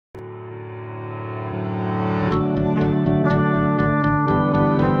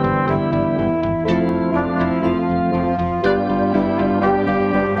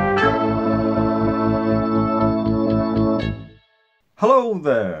Hello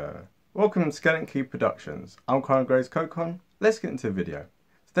there! Welcome to Skeleton Key Productions. I'm Karen Gray's Kokon. Let's get into the video.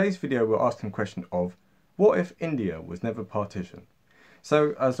 Today's video we're asking the question of, what if India was never partitioned?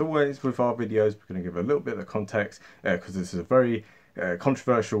 So as always with our videos, we're going to give a little bit of context because this is a very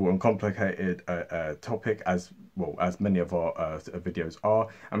controversial and complicated topic, as well as many of our videos are,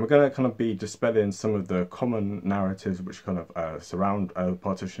 and we're going to kind of be dispelling some of the common narratives which kind of surround the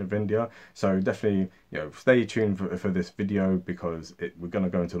partition of India. So definitely, stay tuned for this video because we're going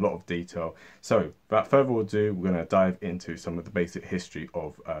to go into a lot of detail. So without further ado, we're going to dive into some of the basic history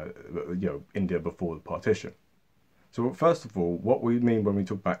of India before the partition. So first of all, what we mean when we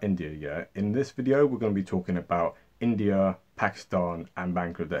talk about India, in this video we're going to be talking about India, Pakistan and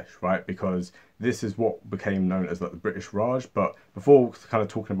Bangladesh, right? Because this is what became known as like the British Raj. But before kind of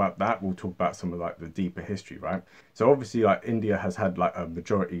talking about that, we'll talk about some of like the deeper history, right? So obviously like India has had like a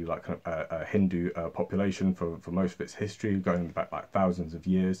majority like kind of a Hindu population for most of its history, going back like thousands of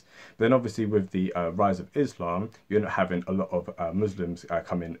years. But then obviously with the rise of Islam, you end up having a lot of Muslims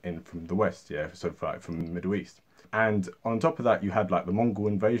coming in from the West, so like from the Middle East. And on top of that, you had like the Mongol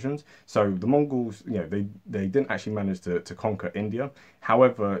invasions. So the Mongols, they didn't actually manage to conquer India.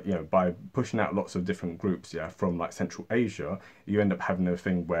 However, by pushing out lots of different groups, from like Central Asia, you end up having a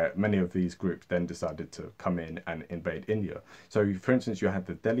thing where many of these groups then decided to come in and invade India. So for instance, you had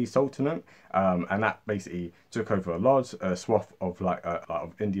the Delhi Sultanate, and that basically took over a large swath of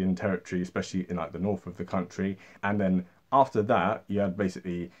of Indian territory, especially in like the north of the country. And then after that, you had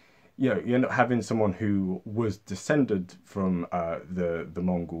basically you end up having someone who was descended from the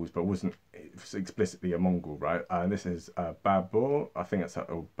Mongols, but wasn't explicitly a Mongol, right? And this is Babur. I think it's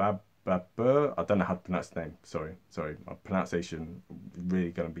Babur. I don't know how to pronounce the name. Sorry. My pronunciation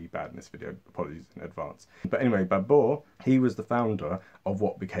really going to be bad in this video. Apologies in advance. But anyway, Babur, he was the founder of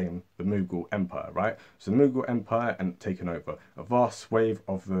what became the Mughal Empire, right? So the Mughal Empire and taken over a vast swathe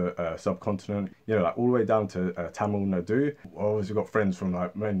of the subcontinent, like all the way down to Tamil Nadu. Obviously, we've got friends from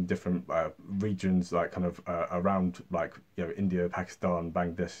like many different regions, like kind of around like India, Pakistan,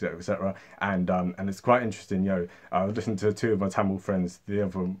 Bangladesh, etc. And it's quite interesting. I was listening to two of my Tamil friends the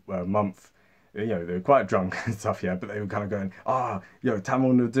other month. They were quite drunk and stuff, but they were kind of going,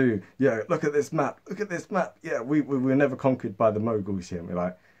 Tamil Nadu, look at this map, we were never conquered by the Moguls here. And we're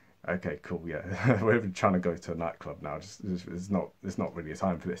like, okay, cool, we're trying to go to a nightclub now, it's not really a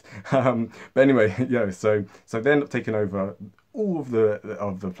time for this. But anyway, so they end up taking over all of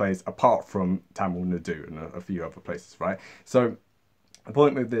the place apart from Tamil Nadu and a few other places, right? So the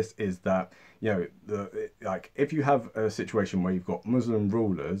point with this is that if you have a situation where you've got Muslim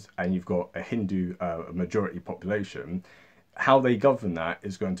rulers and you've got a Hindu majority population, how they govern that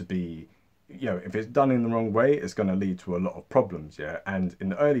is going to be, if it's done in the wrong way, it's going to lead to a lot of problems, And in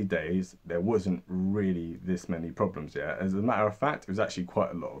the early days, there wasn't really this many problems, As a matter of fact, it was actually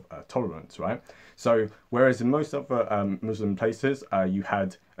quite a lot of tolerance, right? So whereas in most other Muslim places, you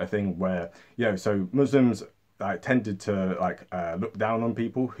had a thing where, so Muslims tended to look down on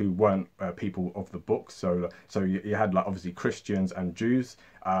people who weren't people of the book. So you had obviously Christians and Jews.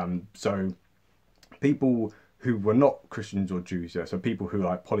 So people who were not Christians or Jews, so people who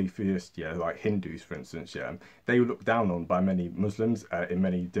are polytheists, like Hindus, for instance, they were looked down on by many Muslims in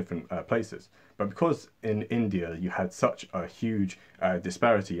many different places. But because in India you had such a huge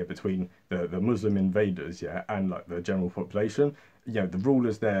disparity between the Muslim invaders, and the general population, the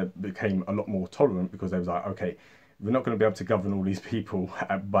rulers there became a lot more tolerant because they was like, okay, we're not going to be able to govern all these people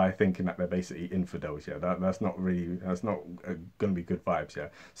by thinking that they're basically infidels. That's not going to be good vibes.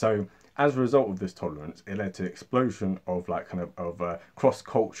 So as a result of this tolerance, it led to explosion of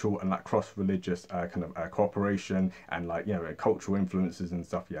cross-cultural and cross-religious cooperation and cultural influences and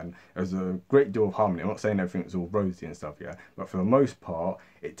stuff. And there was a great deal of harmony. I'm not saying everything was all rosy and stuff. But for the most part,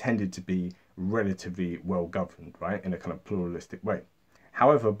 it tended to be relatively well governed, right, in a kind of pluralistic way.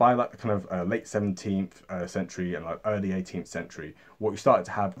 However, by the kind of late 17th century and early 18th century, what we started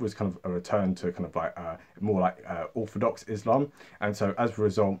to have was kind of a return to kind of more Orthodox Islam. And so as a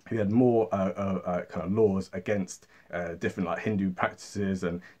result, we had more kind of laws against different Hindu practices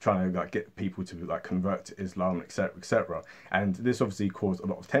and trying to get people to convert to Islam, etc., etc. And this obviously caused a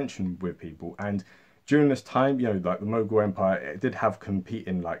lot of tension with people. And during this time, the Mughal Empire, it did have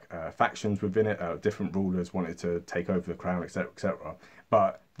competing factions within it. Different rulers wanted to take over the crown, etc., etc.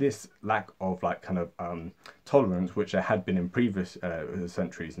 But this lack of tolerance, which there had been in previous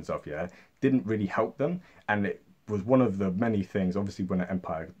centuries and stuff, didn't really help them. And it was one of the many things, obviously when an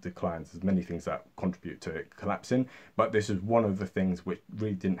empire declines, there's many things that contribute to it collapsing. But this is one of the things which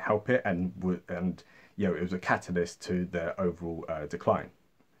really didn't help it, and it was a catalyst to their overall decline.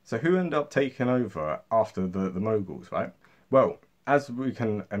 So who ended up taking over after the Moguls, right? Well, as we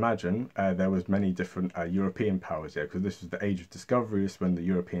can imagine, there was many different European powers, yeah, because this was the age of discovery. This is when the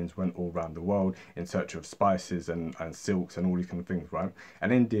Europeans went all around the world in search of spices and silks and all these kind of things, right?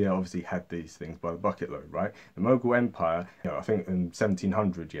 And India obviously had these things by the bucket load, right? The Mughal Empire, you know, I think in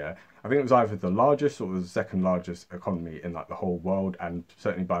 1700, yeah, I think it was either the largest or the second largest economy in like the whole world, and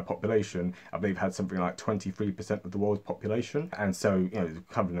certainly by population, I believe had something like 23% of the world's population, and so, you know,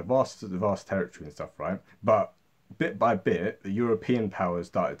 covering a vast territory and stuff, right? But bit by bit, the European powers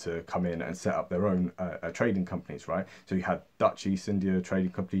started to come in and set up their own trading companies, right? So you had Dutch East India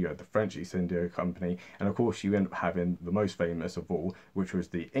Trading Company, you had the French East India Company, and of course you end up having the most famous of all, which was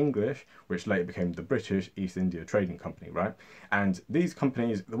the English, which later became the British East India Trading Company, right? And these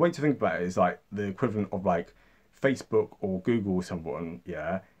companies, the way to think about it is like the equivalent of like Facebook or Google or someone,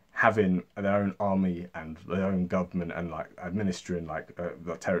 yeah, having their own army and their own government and like administering like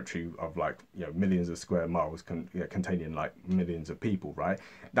the territory of like, you know, millions of square miles containing like millions of people, right?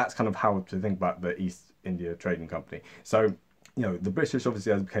 That's kind of how to think about the East India Trading Company. So, you know, the British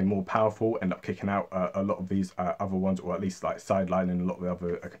obviously, as became more powerful, end up kicking out a lot of these other ones, or at least like sidelining a lot of the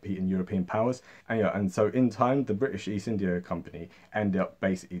other competing European powers. And yeah, and so in time, the British East India Company ended up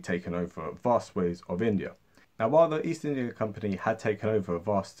basically taking over vast swathes of India. Now, while the East India Company had taken over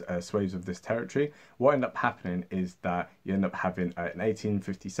vast swathes of this territory, what ended up happening is that you end up having, in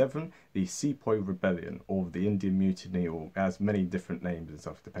 1857, the Sepoy Rebellion, or the Indian Mutiny, or has many different names and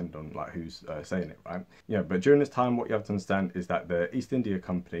stuff, depending on like who's saying it, right? Yeah, but during this time, what you have to understand is that the East India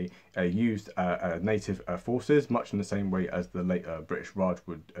Company used native forces, much in the same way as the later British Raj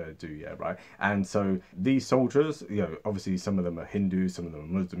would do, yeah, right? And so these soldiers, you know, obviously some of them are Hindus, some of them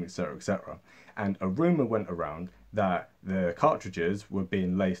are Muslim, etc., etc. And a rumor went around that the cartridges were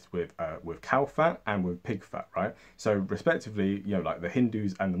being laced with cow fat and with pig fat, right? So respectively, you know, like the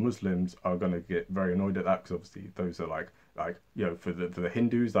Hindus and the Muslims are going to get very annoyed at that, because obviously those are like you know, for the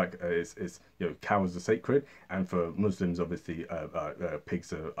Hindus, like it's you know, cows are sacred, and for Muslims obviously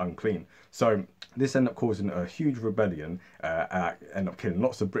pigs are unclean. So this ended up causing a huge rebellion, ended up killing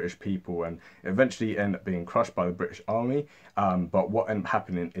lots of British people, and eventually ended up being crushed by the British army. But what ended up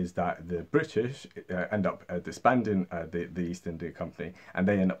happening is that the British end up disbanding the East India Company, and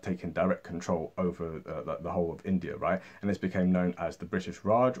they end up taking direct control over the whole of India, right? And this became known as the British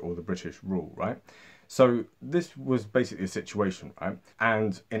Raj, or the British rule, right? So this was basically a situation, right?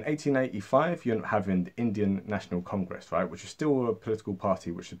 And in 1885, you end up having the Indian National Congress, right? Which is still a political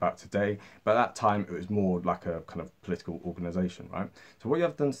party, which is about today. But at that time, it was more like a kind of political organization, right? So what you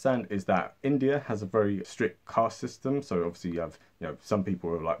have to understand is that India has a very strict caste system. So obviously you have, you know, some people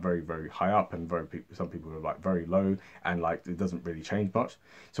are like very, very high up, and some people are like very low, and like it doesn't really change much.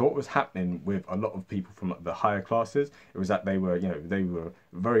 So what was happening with a lot of people from like the higher classes, it was that they were, you know, they were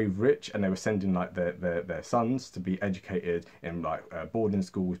very rich, and they were sending like their sons to be educated in like boarding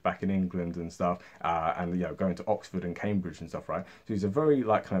schools back in England and stuff, and you know, going to Oxford and Cambridge and stuff, right? So these are very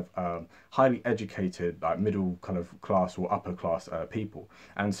like kind of highly educated, like middle kind of class or upper class people.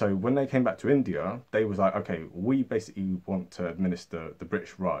 And so when they came back to India, they was like, okay, we basically want to administer the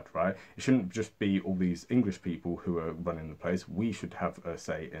British Raj, right? It shouldn't just be all these English people who are running the place. We should have a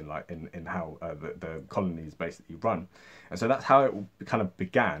say in like in how the colonies basically run. And so that's how it kind of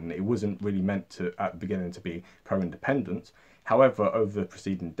began. It wasn't really meant to at the beginning to be pro-independence. However, over the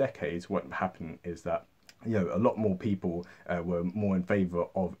preceding decades, what happened is that, you know, a lot more people were more in favour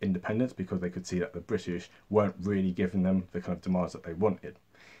of independence, because they could see that the British weren't really giving them the kind of demands that they wanted.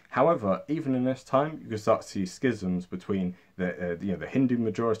 However, even in this time, you can start to see schisms between the you know, the Hindu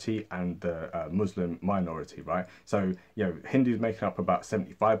majority and the Muslim minority, right? So, you know, Hindus making up about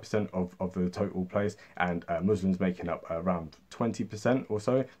 75% of the total place, and Muslims making up around 20% or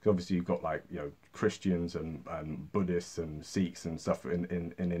so. Because obviously you've got like, you know, Christians and Buddhists and Sikhs and stuff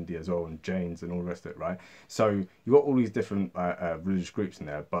in India as well, and Jains and all the rest of it, right? So you've got all these different religious groups in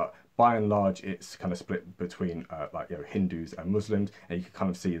there, but by and large, it's kind of split between like, you know, Hindus and Muslims, and you can kind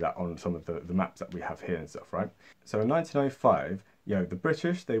of see that on some of the maps that we have here and stuff, right? So in 1905, you know, the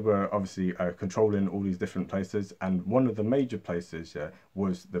British, they were obviously controlling all these different places, and one of the major places, yeah,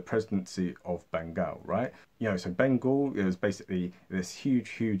 was the presidency of Bengal, right? You know, so Bengal is basically this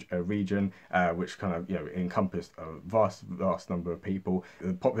huge region which kind of, you know, encompassed a vast number of people.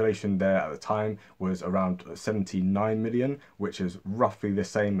 The population there at the time was around 79 million, which is roughly the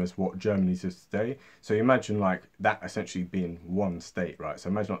same as what Germany's is today. So you imagine like that essentially being one state, right? So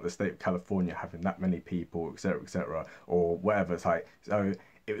imagine like the state of California having that many people, etc., or whatever. It's like, so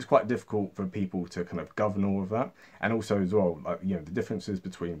it was quite difficult for people to kind of govern all of that. And also as well, like, you know, the differences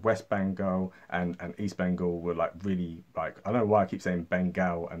between West Bengal and East Bengal were like really, like, I don't know why I keep saying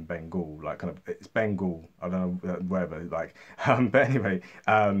Bengal and Bengal, like kind of, it's Bengal, I don't know, wherever, like, but anyway,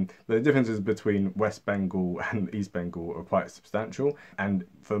 the differences between West Bengal and East Bengal are quite substantial. And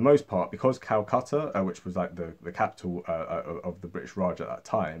for the most part, because Calcutta, which was like the capital of the British Raj at that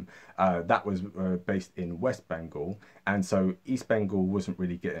time, that was based in West Bengal, and so East Bengal wasn't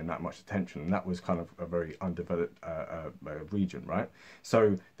really getting that much attention, and that was kind of a very undeveloped region, right?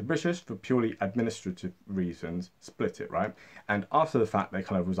 So the British, for purely administrative reasons, split it, right? And after the fact, they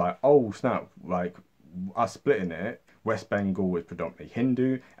kind of was like, oh snap, like, us splitting it, West Bengal is predominantly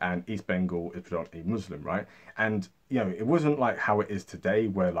Hindu and East Bengal is predominantly Muslim, right? And, you know, it wasn't like how it is today,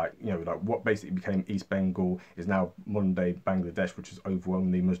 where, like, you know, like what basically became East Bengal is now modern day Bangladesh, which is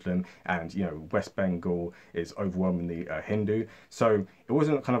overwhelmingly Muslim, and, you know, West Bengal is overwhelmingly Hindu. So it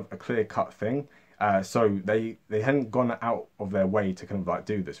wasn't kind of a clear cut thing. So they hadn't gone out of their way to kind of like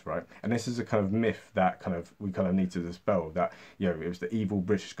do this, right? And this is a kind of myth that kind of we kind of need to dispel, that, you know, it was the evil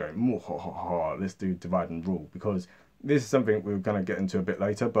British going, more ha ha ha, let's do divide and rule, because this is something we're going to get into a bit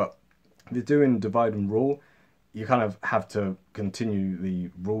later. But if you're doing divide and rule, you kind of have to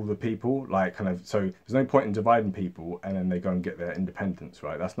continually rule the people, like, kind of, so there's no point in dividing people and then they go and get their independence,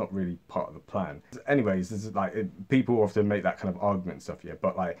 right? That's not really part of the plan. Anyways, this is like, people often make that kind of argument and stuff, yeah,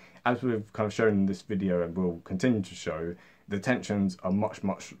 but like, as we've kind of shown in this video and will continue to show, the tensions are much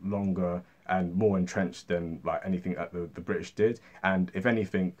longer and more entrenched than like anything that the British did. And if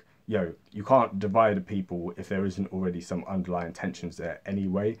anything, you know, you can't divide a people if there isn't already some underlying tensions there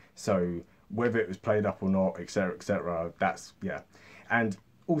anyway. So whether it was played up or not, etc., that's, yeah. And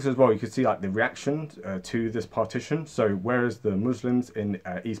also as well, you could see like the reaction to this partition. So whereas the Muslims in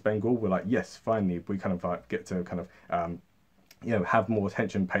East Bengal were like, yes, finally we kind of like get to kind of you know, have more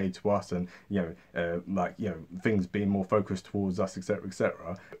attention paid to us, and, you know, like, you know, things being more focused towards us,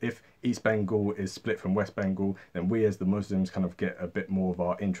 etc. If East Bengal is split from West Bengal, then we as the Muslims kind of get a bit more of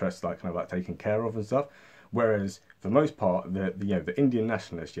our interests like kind of like taken care of and stuff. Whereas for the most part, the you know, the Indian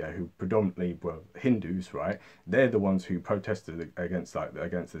nationalists, yeah, who predominantly were Hindus, right, they're the ones who protested against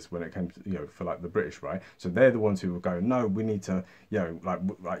against this when it came to, you know, for like the British, right? So they're the ones who were going, no, we need to, you know, like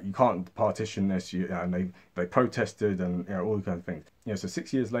you can't partition this, and they protested, and, you know, all the kind of things. You know, so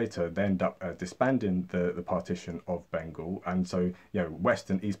 6 years later, they end up disbanding the partition of Bengal, and so, you know, West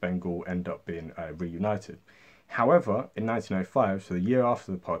and East Bengal end up being reunited. However, in 1905, so the year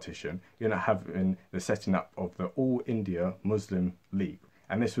after the partition, you end up having the setting up of the All India Muslim League.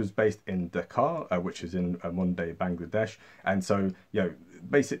 And this was based in Dhaka, which is in modern-day Bangladesh. And so, you know,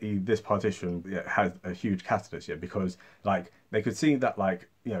 basically this partition, yeah, had a huge catalyst, yeah, because, like, they could see that, like,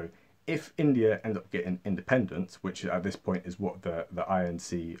 you know, if India ends up getting independence, which at this point is what the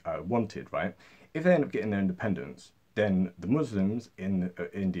INC wanted, right? If they end up getting their independence, then the Muslims in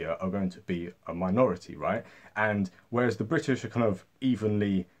India are going to be a minority, right? And whereas the British are kind of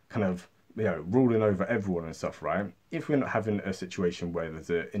evenly kind of, you know, ruling over everyone and stuff, right? If we're not having a situation where there's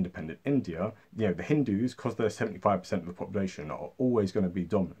an independent India, you know, the Hindus, because they're 75% of the population, are always going to be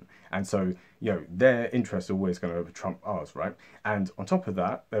dominant. And so, you know, their interests are always going to trump ours, right? And on top of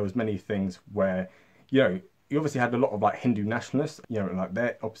that, there was many things where, you know, you obviously had a lot of like Hindu nationalists, you know, and like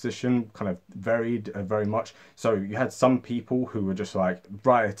their opposition kind of varied very much. So you had some people who were just like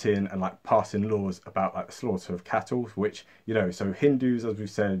rioting and like passing laws about like the slaughter of cattle, which, you know, so Hindus, as we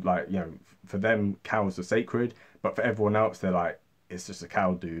said, like, you know, for them cows are sacred, but for everyone else they're like, it's just a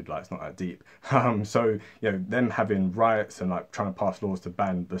cow, dude, like, it's not that deep. So, you know, them having riots and like trying to pass laws to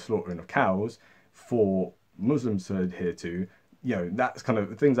ban the slaughtering of cows for Muslims to adhere to, you know, that's kind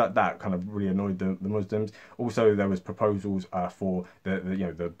of things like that kind of really annoyed the Muslims. Also, there was proposals for the you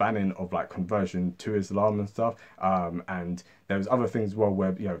know, the banning of like conversion to Islam and stuff, and there was other things as well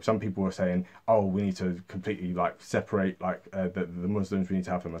where, you know, some people were saying, oh, we need to completely like separate like the Muslims, we need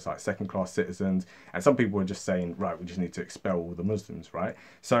to have them as like second-class citizens, and some people were just saying, right, we just need to expel all the Muslims, right?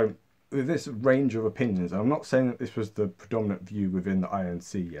 So with this range of opinions, I'm not saying that this was the predominant view within the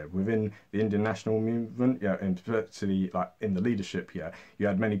INC, yeah, within the Indian national movement, yeah, and especially like in the leadership, yeah, you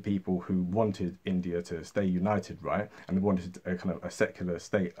had many people who wanted India to stay united, right, and they wanted a kind of a secular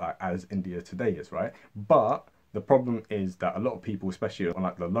state as India today is, right? But the problem is that a lot of people, especially on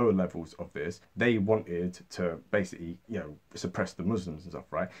like the lower levels of this, they wanted to basically, you know, suppress the Muslims and stuff,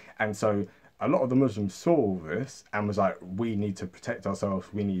 right? And so a lot of the Muslims saw this and was like, we need to protect ourselves.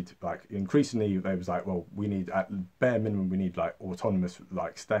 We need, like, increasingly they was like, well, we need at bare minimum, we need like autonomous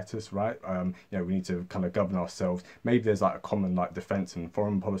like status, right? You know, we need to kind of govern ourselves. Maybe there's like a common like defense and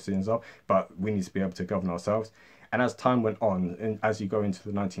foreign policy and stuff, but we need to be able to govern ourselves. And as time went on, and as you go into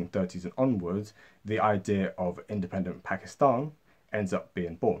the 1930s and onwards, the idea of independent Pakistan ends up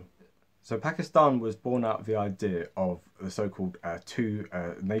being born. So Pakistan was born out of the idea of the so-called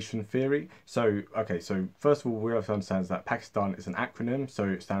two-nation theory. So, okay, so first of all, we have to understand that Pakistan is an acronym. So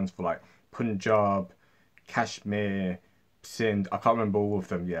it stands for like Punjab, Kashmir, Sindh. I can't remember all of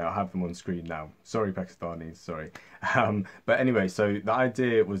them. Yeah, I have them on screen now. Sorry, Pakistanis. Sorry. But anyway, so the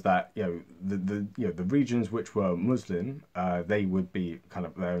idea was that the regions which were Muslim, they would be kind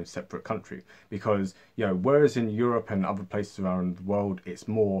of their own separate country, because whereas in Europe and other places around the world, it's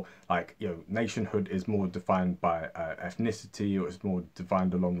more like nationhood is more defined by ethnicity, or it's more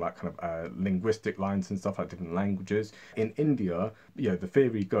defined along like kind of linguistic lines and stuff, like different languages. In India, the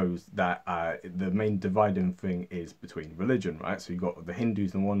theory goes that the main dividing thing is between religion, right? So you've got the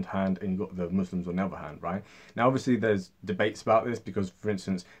Hindus on one hand and you've got the Muslims on the other hand, right? Now obviously there's debates about this, because for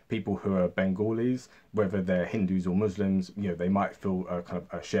instance, people who are Bengalis, whether they're Hindus or Muslims, they might feel a kind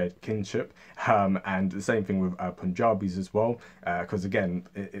of a shared kinship, and the same thing with Punjabis as well, because again,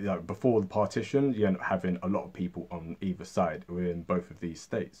 like before the partition, you end up having a lot of people on either side within both of these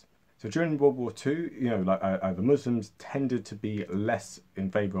states. So during World War II, the Muslims tended to be less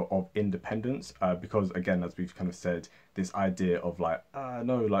in favour of independence, because again, as we've kind of said, this idea of like,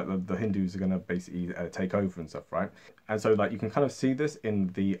 no, like the Hindus are going to basically take over and stuff, right? And so like you can kind of see this in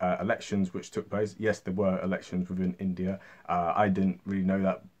the elections which took place. Yes, there were elections within India. I didn't really know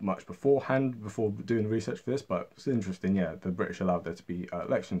that much beforehand, before doing the research for this, but it's interesting, yeah, the British allowed there to be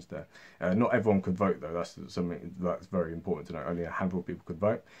elections there. Not everyone could vote though, that's something that's very important to know, only a handful of people could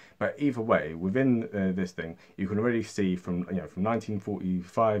vote. But either way, within this thing, you can already see from, from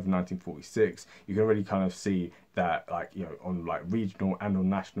 1945, 1946, you can already kind of see that like on like regional and on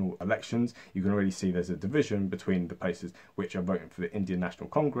national elections, you can already see there's a division between the places which are voting for the Indian National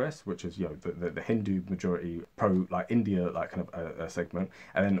Congress, which is the Hindu majority pro like India like kind of a segment,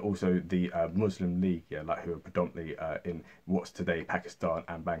 and then also the Muslim League, like who are predominantly in what's today Pakistan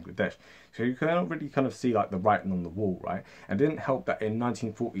and Bangladesh. So you can really kind of see like the writing on the wall, right? And it didn't help that in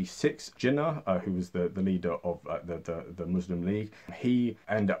 1946, Jinnah, who was the leader of the Muslim League, he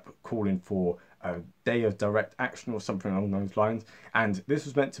ended up calling for a day of direct action or something along those lines, and this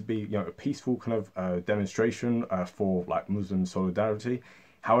was meant to be a peaceful kind of demonstration for like Muslim solidarity.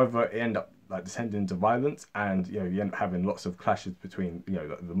 However, it ended up like descending into violence, and you end up having lots of clashes between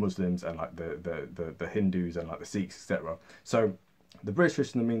the Muslims and like the Hindus and like the Sikhs, etc. So the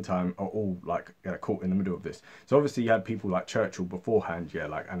British in the meantime are all like caught in the middle of this. So obviously you had people like Churchill beforehand,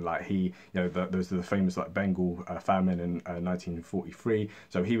 he, those are the famous like Bengal famine in 1943.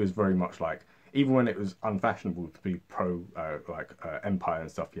 So he was very much like, even when it was unfashionable to be pro empire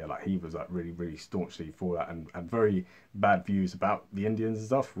and stuff, he was like really staunchly for that, and very bad views about the Indians and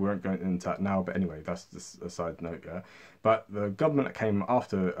stuff. We won't go into that now, but anyway, that's just a side note. But the government that came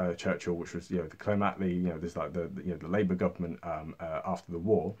after Churchill, which was the Clematly, this like the Labour government after the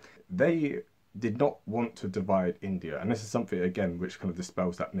war, they did not want to divide India, and this is something again which kind of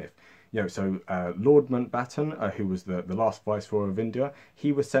dispels that myth. So Lord Mountbatten, who was the last viceroy of India,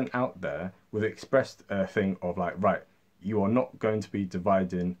 he was sent out there with the expressed thing of like, right, you are not going to be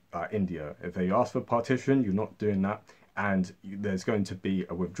dividing India. If they ask for partition, you're not doing that, and there's going to be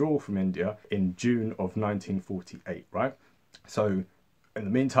a withdrawal from India in June of 1948, right? So in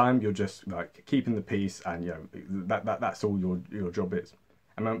the meantime, you're just like keeping the peace, and that's all your job is.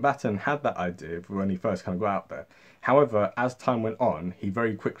 And Mountbatten had that idea when he first kind of got out there. However, as time went on, he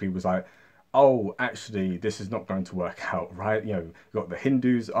very quickly was like, oh, actually, this is not going to work out, right? You've got the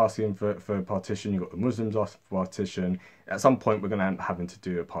Hindus asking for partition, you've got the Muslims asking for partition. At some point, we're going to end up having to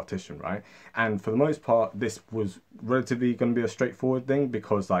do a partition, right? And for the most part, this was relatively going to be a straightforward thing,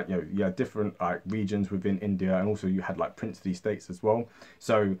 because like, you had different like regions within India, and also you had like princely states as well.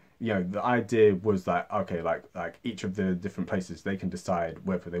 So, the idea was that, okay, like each of the different places, they can decide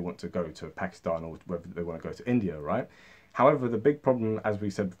whether they want to go to Pakistan or whether they want to go to India, right? However, the big problem, as we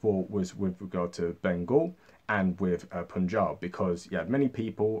said before, was with regard to Bengal and with Punjab, because you had many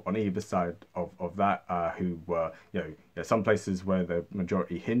people on either side of that who were, some places where the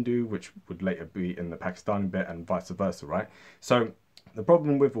majority Hindu, which would later be in the Pakistani bit, and vice versa, right? So the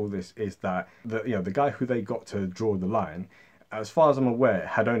problem with all this is that the guy who they got to draw the line, as far as I'm aware,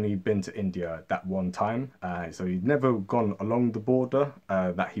 had only been to India that one time. So he'd never gone along the border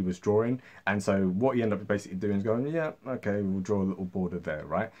that he was drawing. And so what he ended up basically doing is going, yeah, okay, we'll draw a little border there,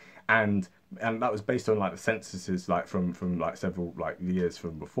 right? And that was based on like the censuses like from like several like years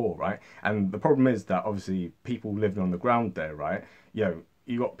from before, right? And the problem is that obviously people living on the ground there, right,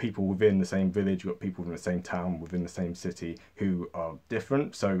 you got people within the same village, you got people within the same town, within the same city who are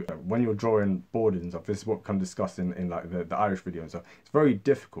different. So when you're drawing borders and stuff, this is what I'm discussing in like the Irish video and stuff. It's very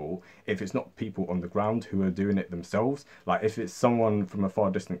difficult if it's not people on the ground who are doing it themselves. Like if it's someone from a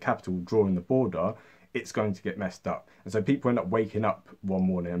far distant capital drawing the border, it's going to get messed up. And so people end up waking up one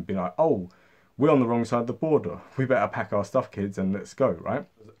morning and being like, oh, we're on the wrong side of the border. We better pack our stuff, kids, and let's go, right?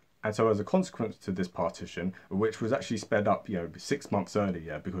 And so as a consequence to this partition, which was actually sped up, 6 months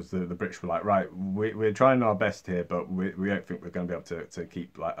earlier, because the British were like, right, we're trying our best here, but we don't think we're going to be able to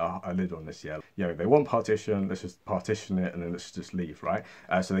keep like a lid on this yet. They want partition, let's just partition it and then let's just leave, right?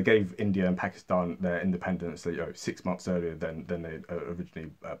 So they gave India and Pakistan their independence, 6 months earlier than they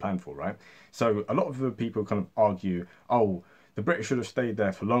originally planned for, right? So a lot of the people kind of argue, oh, the British should have stayed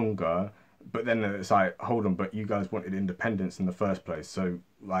there for longer. But then it's like, hold on, but you guys wanted independence in the first place. So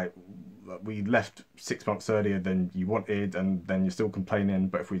like we left 6 months earlier than you wanted, and then you're still complaining.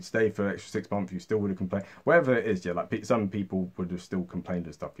 But if we'd stayed for an extra 6 months, you still would have complained. Whatever it is, yeah, like some people would have still complained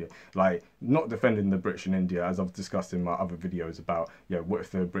and stuff, yeah. Like not defending the British in India, as I've discussed in my other videos about, what if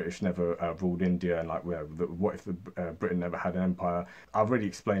the British never ruled India, and like, what if Britain never had an empire? I've already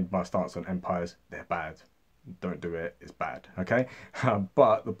explained my stance on empires. They're bad. Don't do it, it's bad, okay?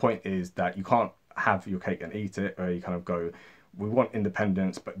 But the point is that you can't have your cake and eat it, or you kind of go, we want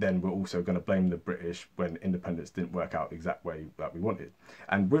independence, but then we're also going to blame the British when independence didn't work out the exact way that we wanted.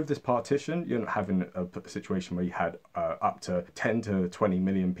 And with this partition, you're not having a situation where you had up to 10 to 20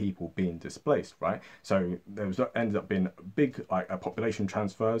 million people being displaced, right? So there was ended up being big population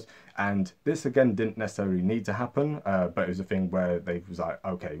transfers, and this again didn't necessarily need to happen, but it was a thing where they was like,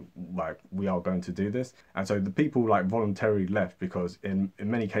 okay, like we are going to do this. And so the people like voluntarily left, because in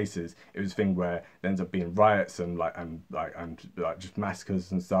many cases it was a thing where there ends up being riots and just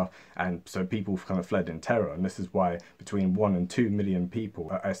massacres and stuff, and so people kind of fled in terror. And this is why between 1 and 2 million people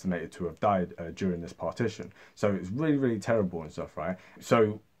are estimated to have died during this partition. So it's really, really terrible and stuff, right?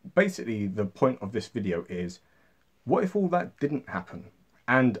 So basically the point of this video is, what if all that didn't happen?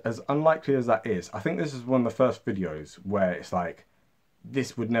 And as unlikely as that is, I think this is one of the first videos where it's like,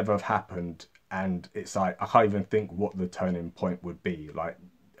 this would never have happened, and it's like, I can't even think what the turning point would be. Like,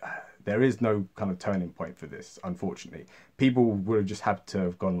 there is no kind of turning point for this, unfortunately. People would have just had to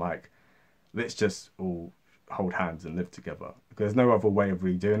have gone like, let's just all hold hands and live together. There's no other way of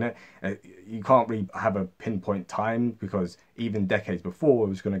really doing it. You can't really have a pinpoint time, because even decades before, I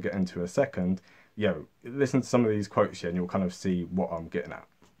was going to get into a second, listen to some of these quotes, and you'll kind of see what I'm getting at.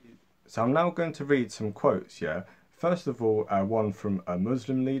 So I'm now going to read some quotes, First of all, one from a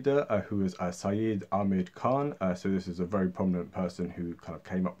Muslim leader who was Sayyid Ahmed Khan. So this is a very prominent person who kind of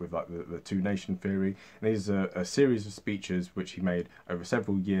came up with like the two-nation theory. And these are a series of speeches which he made over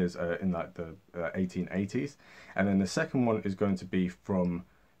several years in like the 1880s. And then the second one is going to be from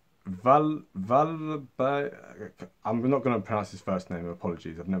I'm not going to pronounce his first name,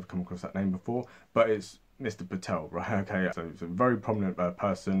 apologies, I've never come across that name before, but it's Mr. Patel, right? Okay, so it's a very prominent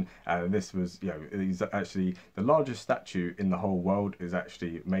person. This was, he's actually the largest statue in the whole world is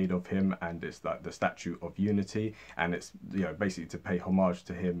actually made of him, and it's like the Statue of Unity, and it's basically to pay homage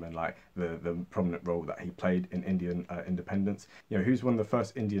to him and like the prominent role that he played in Indian independence. Who's one of the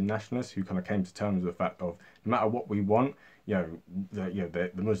first Indian nationalists who kind of came to terms with the fact of, no matter what we want,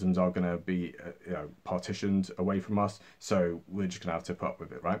 the Muslims are going to be partitioned away from us, so we're just going to have to put up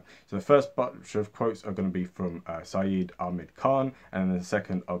with it, right? So the first bunch of quotes are going to be from Sayyid Ahmed Khan, and the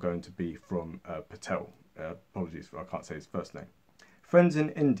second are going to be from Patel. Apologies, I can't say his first name. Friends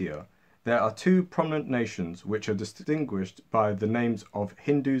in India, there are two prominent nations which are distinguished by the names of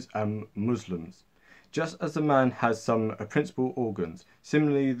Hindus and Muslims. Just as a man has some principal organs,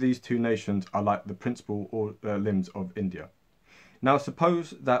 similarly these two nations are like the principal limbs of India. Now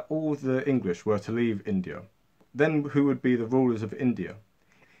suppose that all the English were to leave India, then who would be the rulers of India?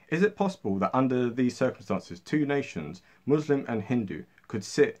 Is it possible that under these circumstances two nations, Muslim and Hindu, could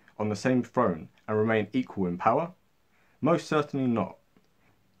sit on the same throne and remain equal in power? Most certainly not.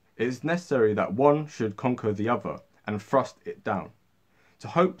 It is necessary that one should conquer the other and thrust it down. To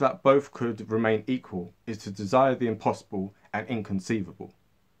hope that both could remain equal is to desire the impossible and inconceivable.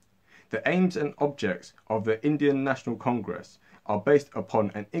 The aims and objects of the Indian National Congress are based upon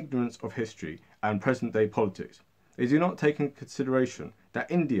an ignorance of history and present-day politics. They do not take into consideration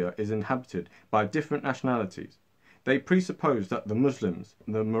that India is inhabited by different nationalities. They presuppose that the Muslims,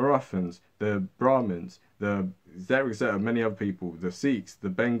 the Marathans, the Brahmins, many other people, the Sikhs, the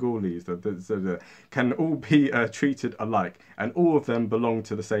Bengalis, can all be treated alike, and all of them belong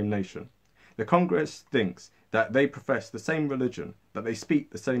to the same nation. The Congress thinks that they profess the same religion, that they speak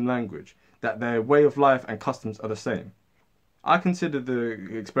the same language, that their way of life and customs are the same. I consider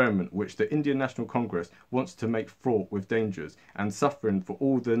the experiment which the Indian National Congress wants to make fraught with dangers and suffering for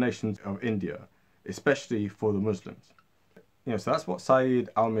all the nations of India, especially for the Muslims. So that's what Syed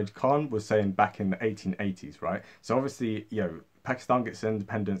Ahmad Khan was saying back in the 1880s, right? So obviously, Pakistan gets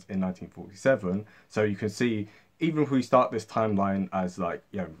independence in 1947. So you can see, even if we start this timeline as like,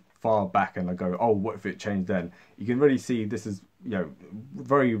 far back and I go, oh, what if it changed then? You can really see this is,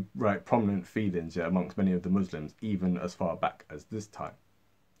 very prominent feelings amongst many of the Muslims, even as far back as this time.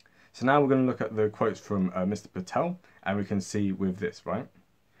 So now we're going to look at the quotes from Mr. Patel, and we can see with this, right?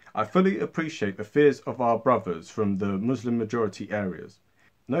 I fully appreciate the fears of our brothers from the Muslim majority areas.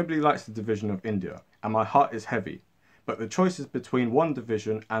 Nobody likes the division of India, and my heart is heavy. But the choice is between one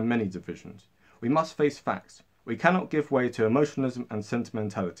division and many divisions. We must face facts. We cannot give way to emotionalism and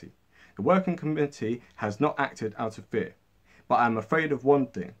sentimentality. The working committee has not acted out of fear. But I am afraid of one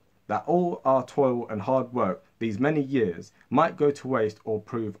thing, that all our toil and hard work these many years might go to waste or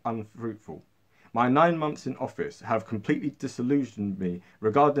prove unfruitful. My 9 months in office have completely disillusioned me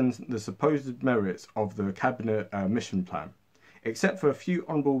regarding the supposed merits of the cabinet mission plan. Except for a few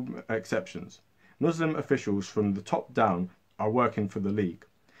honourable exceptions, Muslim officials from the top down are working for the League.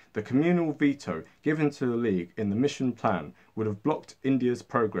 The communal veto given to the League in the mission plan would have blocked India's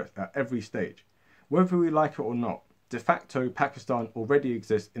progress at every stage. Whether we like it or not, de facto Pakistan already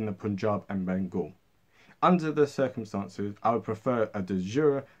exists in the Punjab and Bengal. Under the circumstances, I would prefer a de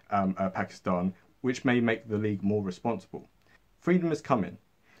jure Pakistan, which may make the League more responsible. Freedom is coming.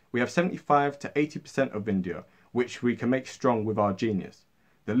 We have 75 to 80% of India, which we can make strong with our genius.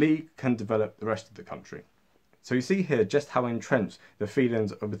 The League can develop the rest of the country. So you see here just how entrenched the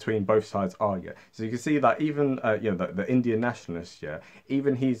feelings between both sides are. So you can see that even the Indian nationalists,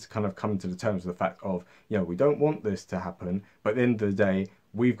 even he's kind of come to the terms with the fact of, we don't want this to happen, but at the end of the day,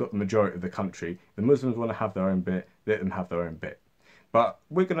 we've got the majority of the country. The Muslims want to have their own bit, let them have their own bit. But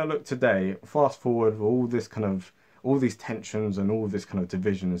we're going to look today, fast forward with all these tensions and all this kind of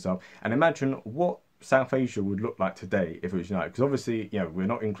division and stuff, and imagine what South Asia would look like today if it was united. Because obviously, we're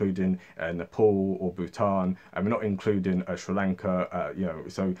not including Nepal or Bhutan, and we're not including Sri Lanka,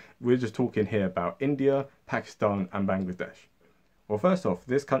 so we're just talking here about India, Pakistan and Bangladesh. Well, first off,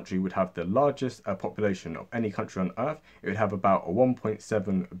 this country would have the largest population of any country on earth. It would have about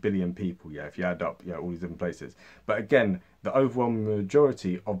 1.7 billion people, if you add up all these different places. But again, the overwhelming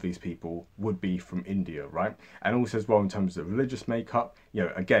majority of these people would be from India, right? And also as well in terms of religious makeup,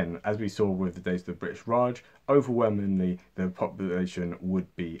 again, as we saw with the days of the British Raj, overwhelmingly the population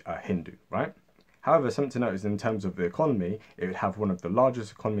would be Hindu, right? However, something to note is in terms of the economy, it would have one of the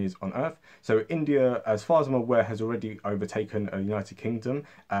largest economies on earth. So India, as far as I'm aware, has already overtaken the United Kingdom.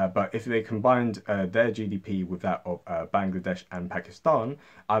 But if they combined their GDP with that of Bangladesh and Pakistan,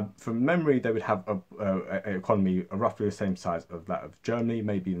 from memory, they would have an economy roughly the same size of that of Germany,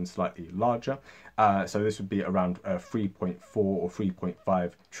 maybe even slightly larger. So this would be around 3.4 or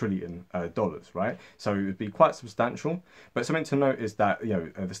 3.5 trillion dollars, right? So it would be quite substantial. But something to note is that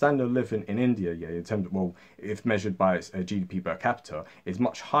the standard of living in India, in terms of, well, if measured by its GDP per capita, is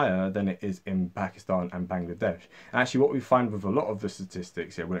much higher than it is in Pakistan and Bangladesh. And actually, what we find with a lot of the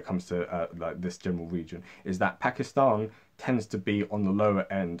statistics when it comes to like this general region is that Pakistan tends to be on the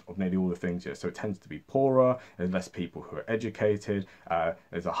lower end of nearly all the things so it tends to be poorer, there's less people who are educated,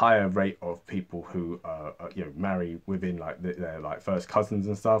 there's a higher rate of people who marry within like their like first cousins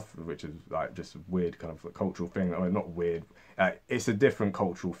and stuff, which is like just a weird kind of cultural thing. I mean, not weird, it's a different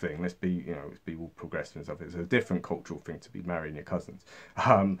cultural thing. Let's be all progressive and stuff. It's a different cultural thing to be marrying your cousins.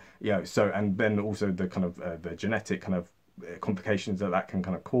 So and then also the kind of the genetic kind of complications that can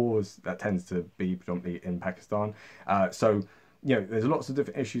kind of cause, that tends to be predominantly in Pakistan. So there's lots of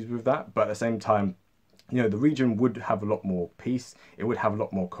different issues with that, but at the same time, the region would have a lot more peace. It would have a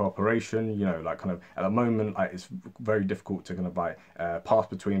lot more cooperation. Like kind of at the moment, like it's very difficult to kind of like pass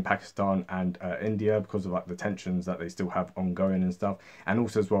between Pakistan and India because of like the tensions that they still have ongoing and stuff. And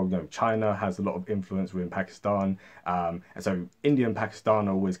also as well, China has a lot of influence within Pakistan, and so India and Pakistan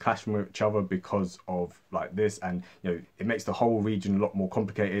are always clashing with each other because of like this, and it makes the whole region a lot more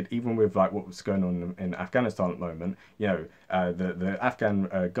complicated. Even with like what was going on in Afghanistan at the moment, the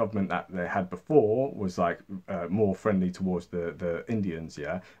Afghan government that they had before was like more friendly towards the Indians,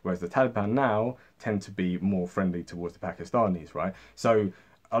 whereas the Taliban now tend to be more friendly towards the Pakistanis, right? So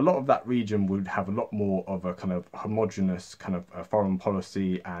a lot of that region would have a lot more of a kind of homogenous kind of foreign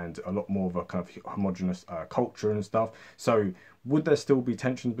policy and a lot more of a kind of homogenous culture and stuff. So would there still be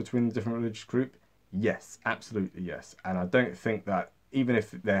tensions between the different religious groups? Yes, absolutely yes. And I don't think that even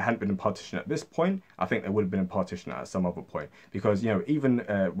if there hadn't been a partition at this point, I think there would have been a partition at some other point, because, you know, even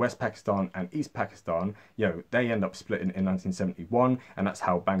West Pakistan and East Pakistan, you know, they end up splitting in 1971, and that's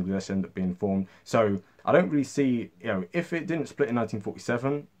how Bangladesh ended up being formed. So I don't really see, you know, if it didn't split in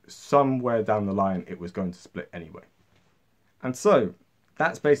 1947, somewhere down the line it was going to split anyway. And so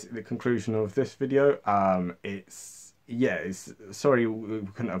that's basically the conclusion of this video. Sorry we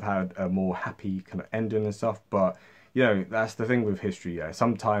couldn't have had a more happy kind of ending and stuff, but you know, that's the thing with history. Yeah,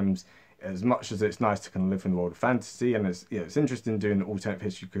 sometimes, as much as it's nice to kind of live in the world of fantasy, and it's, you know, it's interesting doing alternative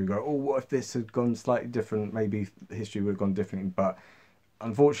history, you could go, oh, what if this had gone slightly different? Maybe history would have gone differently. But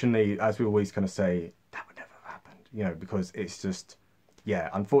unfortunately, as we always kind of say, that would never have happened, you know, because it's just,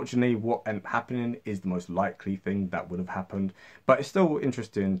 yeah, unfortunately, what ended up happening is the most likely thing that would have happened. But it's still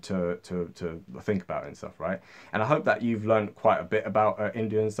interesting to think about it and stuff, right? And I hope that you've learned quite a bit about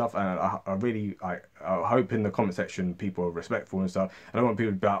India and stuff. And I hope in the comment section people are respectful and stuff. I don't want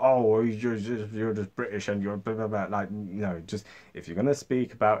people to be like, oh, you're just British and you're blah, blah, blah. Like, you know, just if you're gonna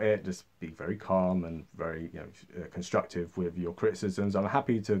speak about it, just be very calm and very, you know, constructive with your criticisms. I'm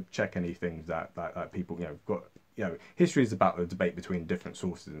happy to check anything that people, you know, got. You know, history is about the debate between different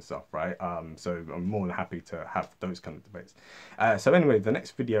sources and stuff, right? So I'm more than happy to have those kind of debates. So anyway, the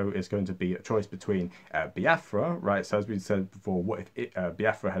next video is going to be a choice between Biafra, right? So as we said before, what if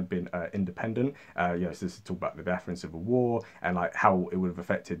Biafra had been independent? You know, so this is talk about the Biafran Civil War and like how it would have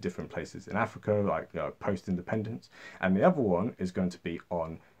affected different places in Africa, like, you know, post-independence. And the other one is going to be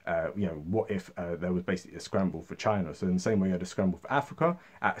on you know, what if there was basically a scramble for China? So in the same way you had a scramble for Africa,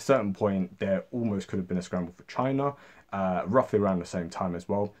 at a certain point there almost could have been a scramble for China, roughly around the same time as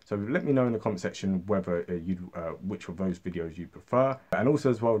well. So let me know in the comment section whether which of those videos you prefer. And also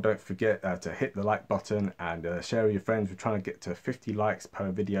as well, don't forget to hit the like button and share with your friends. We're trying to get to 50 likes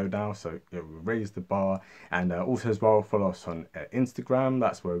per video now, so you know, we'll raise the bar. And also as well, follow us on Instagram.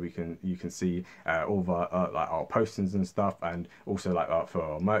 That's where you can see all of our like our postings and stuff, and also like for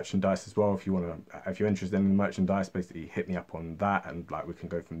our merchandise as well. If you're interested in the merchandise, basically hit me up on that, and like we can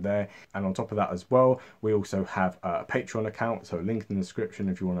go from there. And on top of that as well, we also have a Patreon account, so link in the description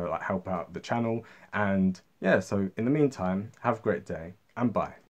if you want to like help out the channel. And yeah, so in the meantime, have a great day and bye.